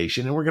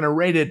application, and we're going to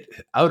rate it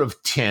out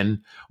of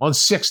 10 on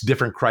 6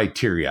 different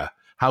criteria.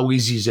 How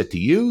easy is it to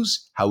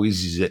use? How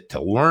easy is it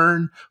to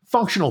learn?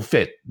 Functional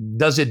fit.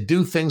 Does it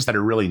do things that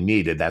are really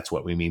needed? That's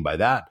what we mean by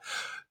that.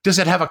 Does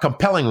it have a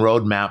compelling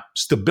roadmap?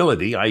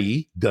 Stability,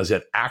 i.e., does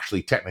it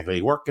actually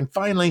technically work? And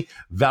finally,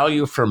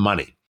 value for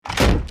money.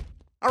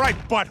 All right,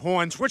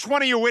 butthorns, which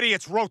one of you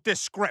idiots wrote this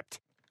script?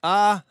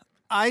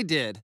 I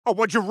did. Oh,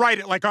 would you write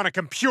it like on a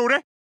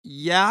computer?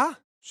 Yeah?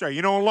 So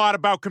you know a lot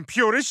about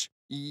computers?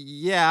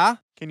 Yeah.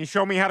 Can you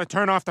show me how to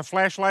turn off the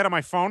flashlight on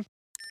my phone?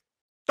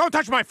 Don't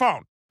touch my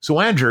phone! So,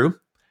 Andrew,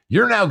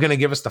 you're now going to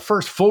give us the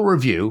first full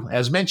review.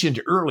 As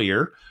mentioned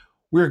earlier,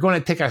 we're going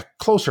to take a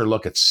closer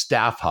look at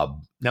Staff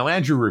Hub. Now,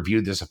 Andrew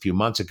reviewed this a few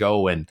months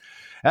ago, and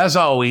as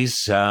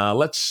always,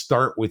 let's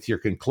start with your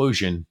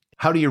conclusion.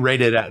 How do you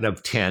rate it out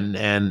of 10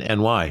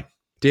 and why?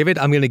 David,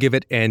 I'm going to give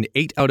it an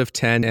 8 out of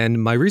 10.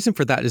 And my reason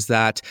for that is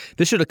that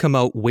this should have come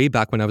out way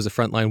back when I was a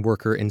frontline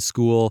worker in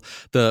school.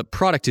 The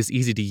product is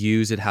easy to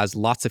use. It has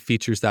lots of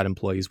features that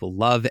employees will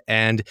love.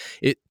 And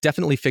it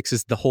definitely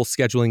fixes the whole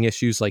scheduling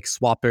issues like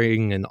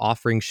swapping and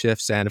offering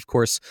shifts and, of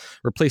course,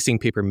 replacing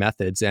paper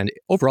methods. And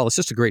overall, it's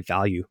just a great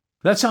value.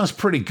 That sounds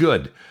pretty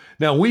good.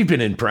 Now, we've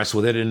been impressed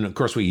with it, and of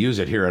course, we use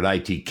it here at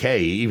ITK,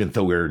 even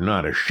though we're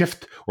not a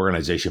shift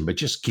organization, but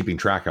just keeping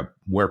track of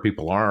where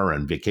people are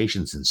and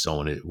vacations and so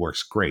on. It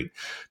works great.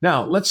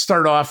 Now, let's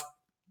start off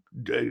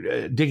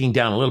digging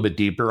down a little bit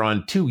deeper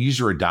on 2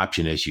 user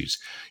adoption issues.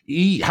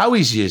 How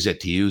easy is it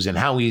to use, and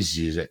how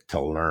easy is it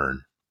to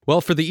learn? Well,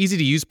 for the easy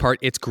to use part,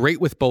 it's great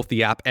with both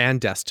the app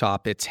and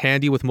desktop. It's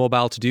handy with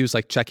mobile to-dos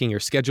like checking your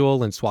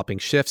schedule and swapping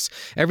shifts.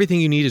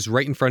 Everything you need is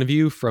right in front of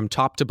you from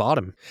top to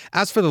bottom.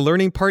 As for the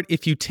learning part,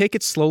 if you take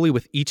it slowly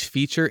with each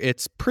feature,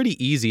 it's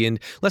pretty easy. And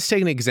let's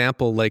take an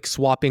example like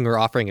swapping or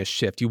offering a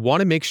shift. You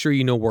want to make sure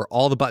you know where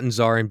all the buttons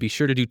are and be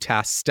sure to do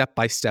tasks step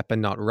by step and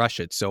not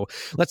rush it. So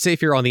let's say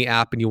if you're on the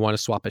app and you want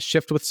to swap a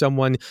shift with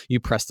someone, you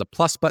press the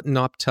plus button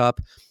up top,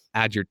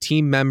 add your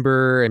team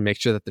member, and make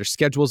sure that their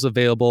schedule is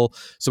available.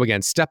 So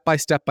again, step by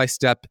step by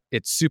step,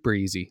 it's super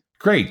easy.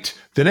 Great.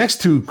 The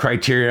next 2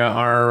 criteria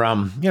are,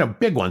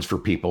 big ones for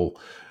people.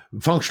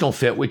 Functional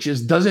fit, which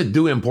is, does it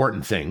do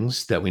important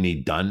things that we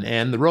need done?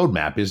 And the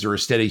roadmap, is there a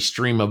steady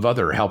stream of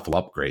other helpful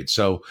upgrades?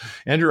 So,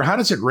 Andrew, how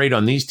does it rate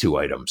on these 2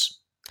 items?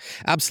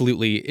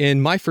 Absolutely.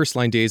 In my first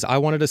line days, I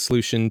wanted a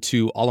solution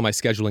to all of my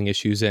scheduling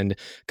issues and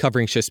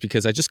covering shifts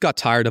because I just got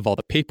tired of all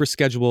the paper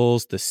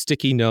schedules, the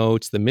sticky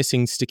notes, the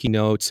missing sticky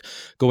notes,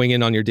 going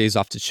in on your days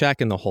off to check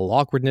and the whole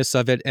awkwardness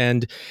of it.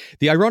 And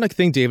the ironic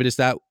thing, David, is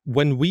that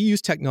when we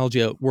use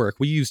technology at work,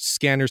 we used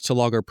scanners to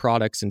log our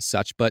products and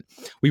such, but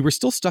we were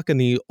still stuck in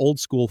the old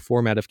school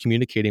format of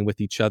communicating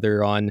with each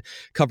other on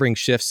covering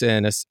shifts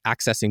and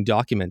accessing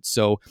documents.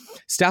 So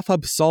Staff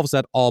Hub solves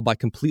that all by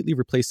completely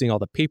replacing all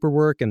the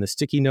paperwork and the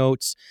sticky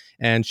notes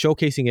and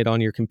showcasing it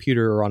on your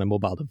computer or on a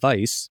mobile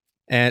device.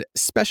 And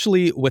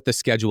especially with the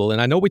schedule.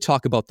 And I know we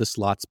talk about this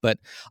lots, but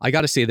I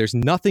got to say, there's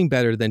nothing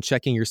better than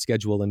checking your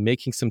schedule and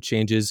making some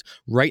changes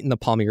right in the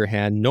palm of your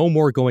hand. No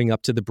more going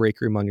up to the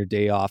break room on your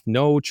day off.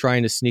 No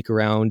trying to sneak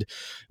around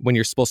when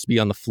you're supposed to be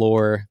on the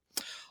floor.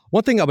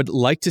 One thing I would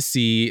like to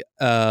see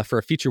for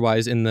a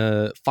feature-wise in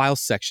the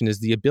files section is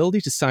the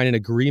ability to sign an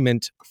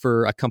agreement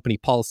for a company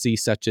policy,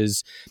 such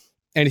as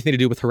anything to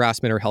do with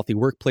harassment or healthy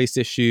workplace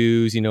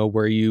issues,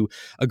 where you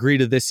agree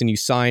to this and you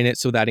sign it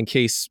so that in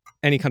case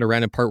any kind of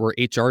random part where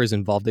HR is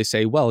involved, they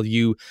say, well,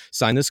 you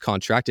sign this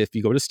contract. If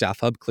you go to Staff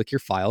Hub, click your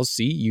files,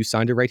 see, you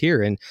signed it right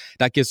here. And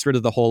that gets rid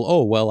of the whole,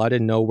 oh, well, I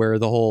didn't know where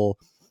the whole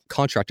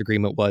contract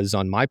agreement was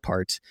on my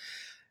part.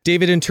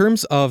 David, in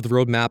terms of the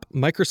roadmap,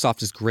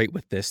 Microsoft is great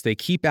with this. They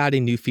keep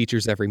adding new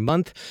features every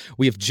month.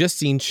 We have just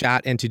seen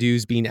chat and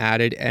to-dos being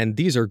added, and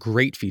these are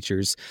great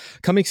features.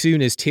 Coming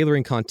soon is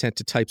tailoring content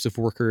to types of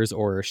workers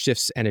or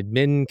shifts and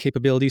admin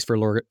capabilities for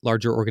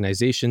larger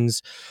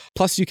organizations.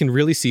 Plus, you can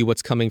really see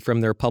what's coming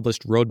from their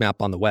published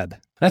roadmap on the web.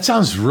 That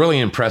sounds really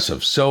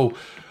impressive. So,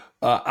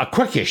 a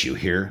quick issue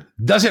here.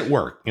 Does it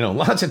work?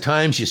 Lots of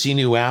times you see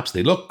new apps.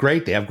 They look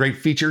great. They have great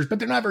features, but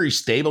they're not very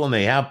stable and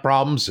they have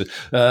problems.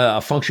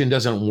 A function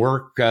doesn't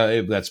work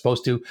if that's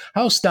supposed to.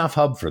 How's Staff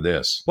Hub for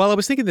this? Well, I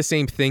was thinking the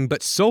same thing,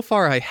 but so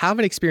far I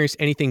haven't experienced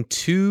anything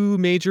too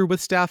major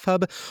with Staff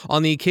Hub.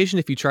 On the occasion,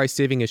 if you try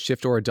saving a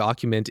shift or a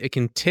document, it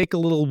can take a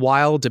little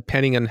while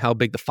depending on how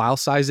big the file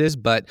size is,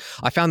 but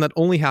I found that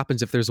only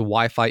happens if there's a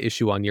Wi-Fi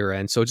issue on your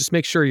end. So just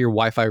make sure your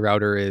Wi-Fi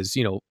router is,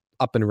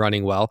 up and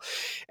running well.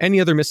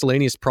 Any other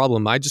miscellaneous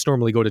problem, I just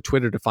normally go to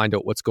Twitter to find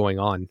out what's going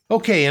on.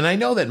 Okay, and I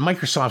know that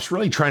Microsoft's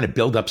really trying to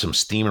build up some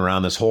steam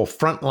around this whole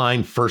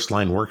frontline,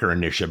 first-line worker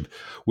initiative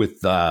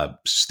with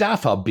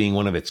Staff Hub being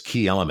one of its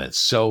key elements.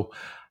 So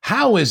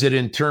how is it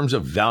in terms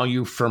of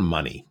value for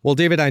money? Well,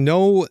 David, I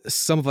know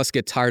some of us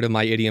get tired of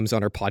my idioms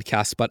on our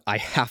podcast, but I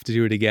have to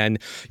do it again.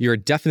 You're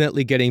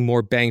definitely getting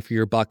more bang for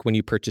your buck when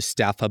you purchase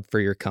Staff Hub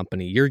for your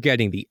company. You're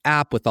getting the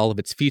app with all of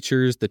its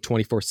features, the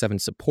 24/7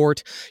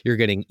 support. You're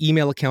getting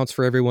email accounts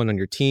for everyone on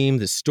your team,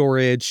 the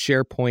storage,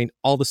 SharePoint,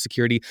 all the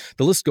security.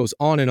 The list goes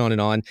on and on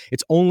and on.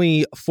 It's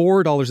only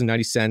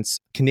 $4.90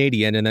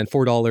 Canadian and then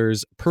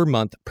 $4 per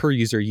month per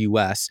user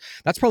US.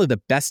 That's probably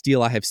the best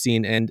deal I have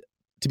seen. And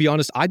to be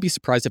honest, I'd be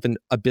surprised if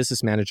a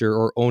business manager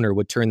or owner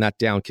would turn that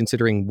down,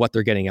 considering what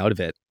they're getting out of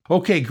it.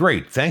 Okay,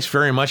 great. Thanks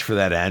very much for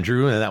that,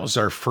 Andrew. And that was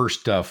our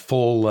first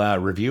full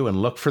review. And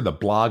look for the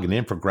blog and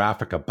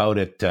infographic about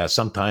it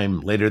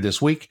sometime later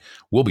this week.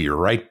 We'll be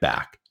right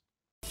back.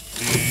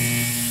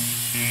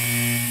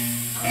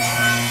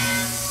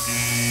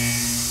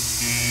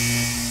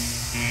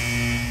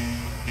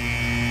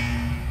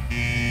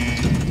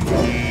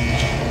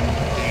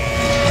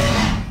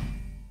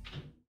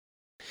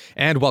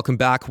 And welcome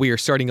back. We are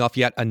starting off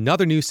yet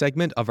another new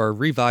segment of our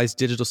revised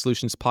Digital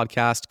Solutions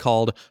podcast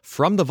called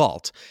From the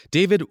Vault.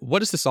 David,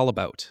 what is this all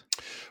about?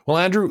 Well,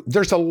 Andrew,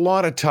 there's a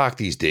lot of talk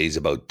these days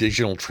about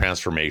digital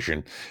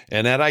transformation,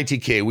 and at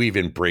ITK, we've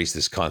embraced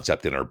this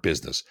concept in our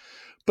business.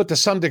 But to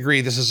some degree,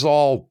 this is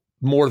all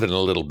more than a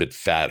little bit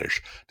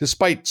faddish.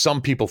 Despite some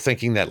people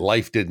thinking that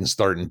life didn't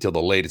start until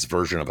the latest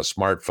version of a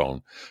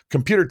smartphone,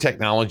 computer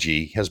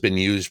technology has been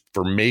used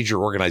for major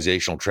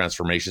organizational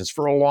transformations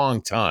for a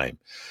long time.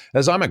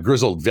 As I'm a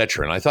grizzled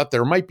veteran, I thought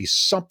there might be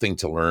something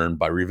to learn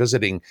by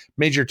revisiting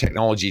major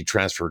technology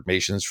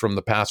transformations from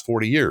the past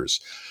 40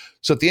 years.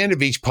 So at the end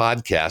of each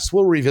podcast,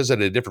 we'll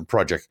revisit a different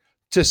project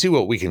to see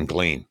what we can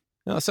glean.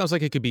 Now, it sounds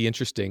like it could be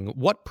interesting.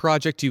 What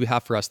project do you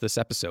have for us this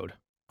episode?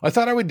 I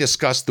thought I would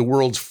discuss the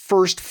world's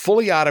first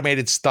fully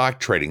automated stock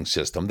trading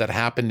system that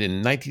happened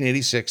in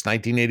 1986,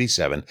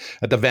 1987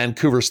 at the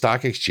Vancouver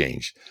Stock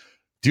Exchange.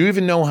 Do you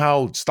even know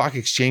how stock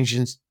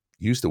exchanges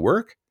used to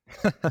work?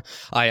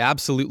 I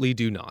absolutely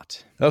do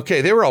not.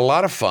 Okay, they were a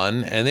lot of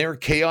fun and they were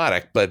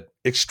chaotic, but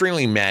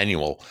extremely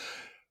manual.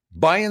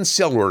 Buy and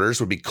sell orders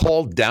would be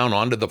called down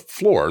onto the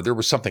floor. There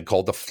was something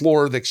called the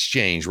floor of the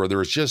exchange where there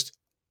was just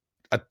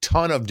a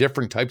ton of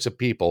different types of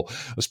people,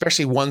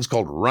 especially ones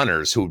called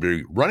runners, who would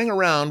be running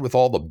around with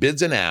all the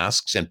bids and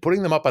asks and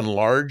putting them up on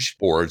large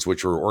boards,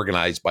 which were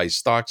organized by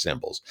stock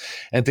symbols.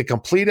 And to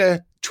complete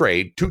a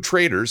trade, two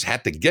traders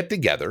had to get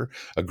together,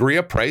 agree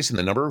a price and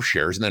the number of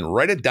shares, and then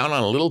write it down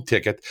on a little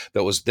ticket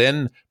that was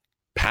then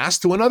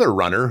passed to another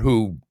runner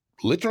who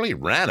literally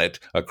ran it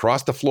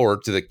across the floor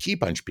to the key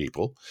punch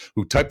people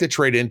who typed the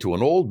trade into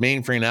an old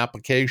mainframe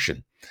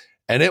application.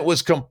 And it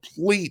was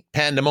complete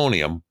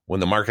pandemonium when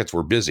the markets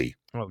were busy.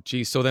 Oh,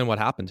 geez. So then what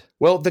happened?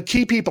 Well, the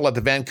key people at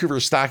the Vancouver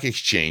Stock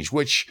Exchange,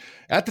 which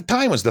at the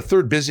time was the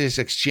third busiest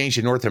exchange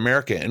in North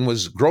America and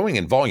was growing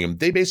in volume,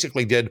 they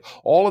basically did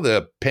all of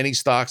the penny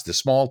stocks, the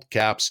small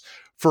caps,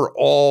 for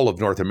all of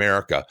North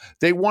America.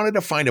 They wanted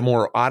to find a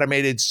more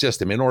automated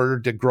system in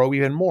order to grow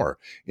even more.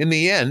 In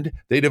the end,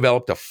 they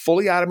developed a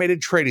fully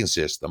automated trading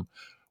system,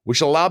 which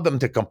allowed them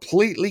to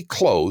completely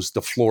close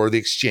the floor of the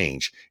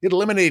exchange. It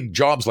eliminated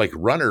jobs like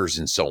runners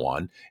and so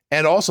on,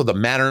 and also the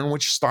manner in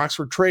which stocks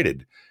were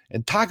traded.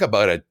 And talk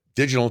about a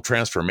digital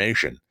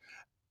transformation.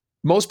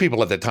 Most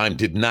people at the time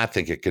did not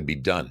think it could be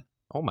done.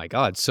 Oh my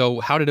God.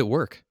 So how did it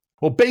work?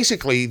 Well,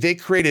 basically, they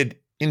created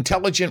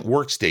intelligent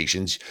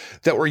workstations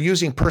that were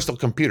using personal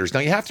computers. Now,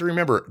 you have to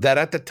remember that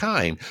at the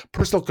time,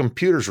 personal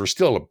computers were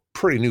still a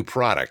pretty new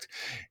product.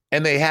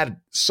 And they had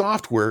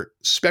software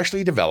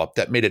specially developed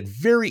that made it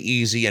very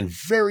easy and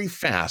very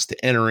fast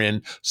to enter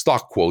in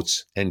stock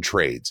quotes and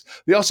trades.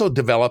 They also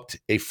developed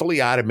a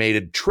fully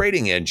automated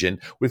trading engine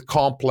with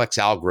complex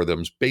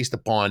algorithms based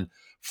upon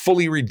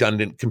fully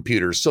redundant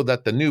computers so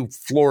that the new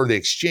floor of the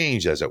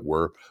exchange, as it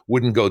were,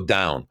 wouldn't go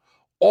down.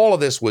 All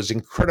of this was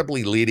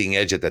incredibly leading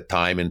edge at the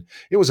time, and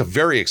it was a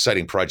very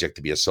exciting project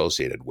to be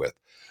associated with.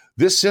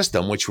 This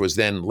system, which was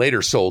then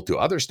later sold to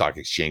other stock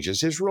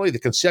exchanges, is really the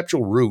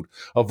conceptual root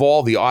of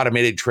all the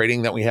automated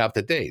trading that we have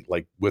today,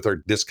 like with our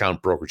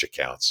discount brokerage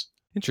accounts.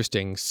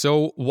 Interesting.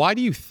 So why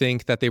do you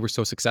think that they were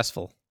so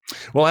successful?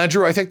 Well,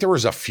 Andrew, I think there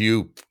was a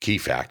few key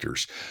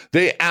factors.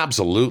 They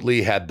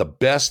absolutely had the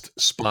best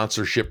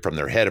sponsorship from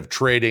their head of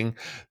trading,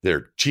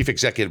 their chief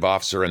executive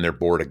officer, and their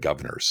board of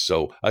governors.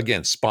 So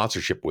again,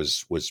 sponsorship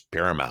was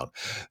paramount.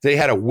 They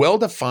had a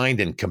well-defined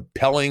and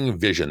compelling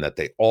vision that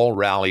they all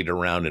rallied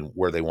around and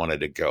where they wanted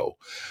to go.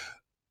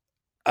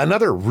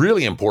 Another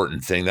really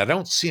important thing that I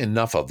don't see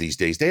enough of these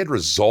days, they had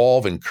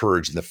resolve and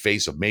courage in the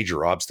face of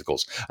major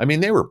obstacles. I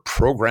mean, they were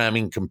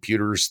programming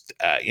computers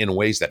in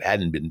ways that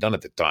hadn't been done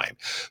at the time.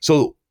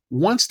 So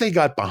once they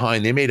got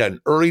behind, they made an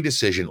early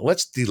decision.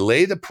 Let's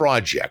delay the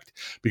project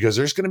because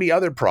there's going to be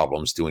other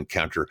problems to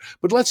encounter,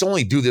 but let's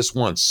only do this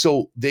once.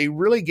 So they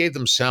really gave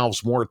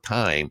themselves more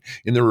time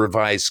in the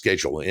revised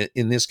schedule.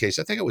 In this case,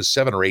 I think it was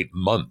 7 or 8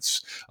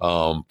 months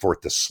for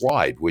it to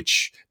slide,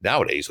 which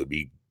nowadays would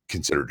be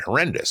considered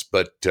horrendous.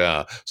 But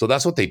so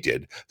that's what they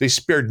did. They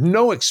spared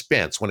no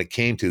expense when it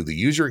came to the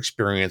user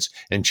experience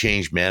and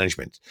change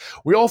management.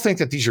 We all think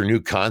that these are new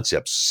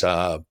concepts,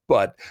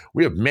 but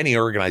we have many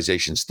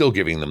organizations still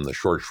giving them the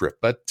short shrift,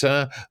 but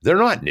they're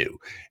not new.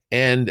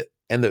 And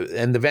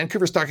the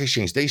Vancouver Stock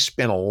Exchange, they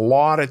spent a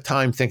lot of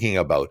time thinking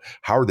about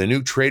how are the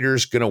new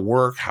traders going to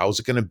work? How's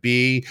it going to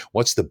be?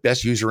 What's the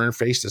best user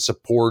interface to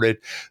support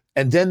it?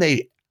 And then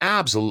they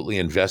absolutely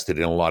invested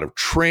in a lot of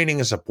training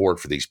and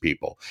support for these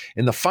people.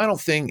 And the final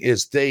thing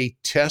is they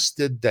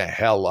tested the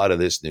hell out of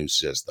this new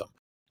system.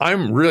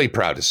 I'm really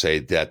proud to say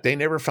that they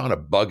never found a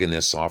bug in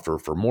this software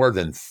for more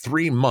than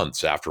 3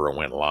 months after it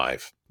went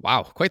live.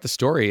 Wow, quite the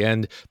story.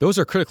 And those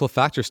are critical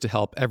factors to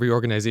help every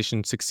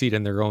organization succeed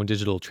in their own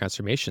digital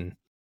transformation.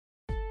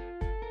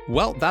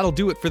 Well, that'll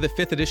do it for the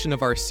 5th edition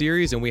of our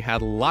series, and we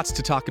had lots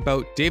to talk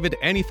about. David,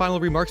 any final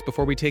remarks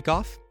before we take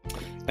off?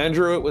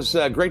 Andrew, it was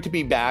great to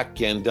be back,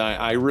 and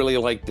I really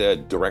like the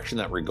direction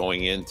that we're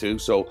going into.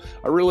 So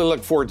I really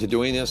look forward to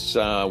doing this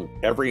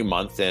every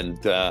month. And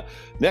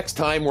next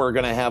time, we're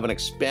going to have an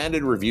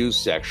expanded reviews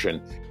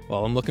section.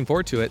 Well, I'm looking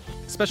forward to it.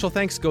 Special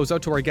thanks goes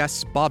out to our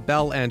guests, Bob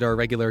Bell and our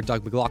regular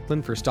Doug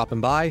McLaughlin, for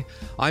stopping by.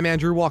 I'm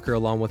Andrew Walker,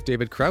 along with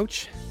David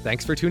Crouch.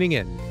 Thanks for tuning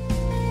in.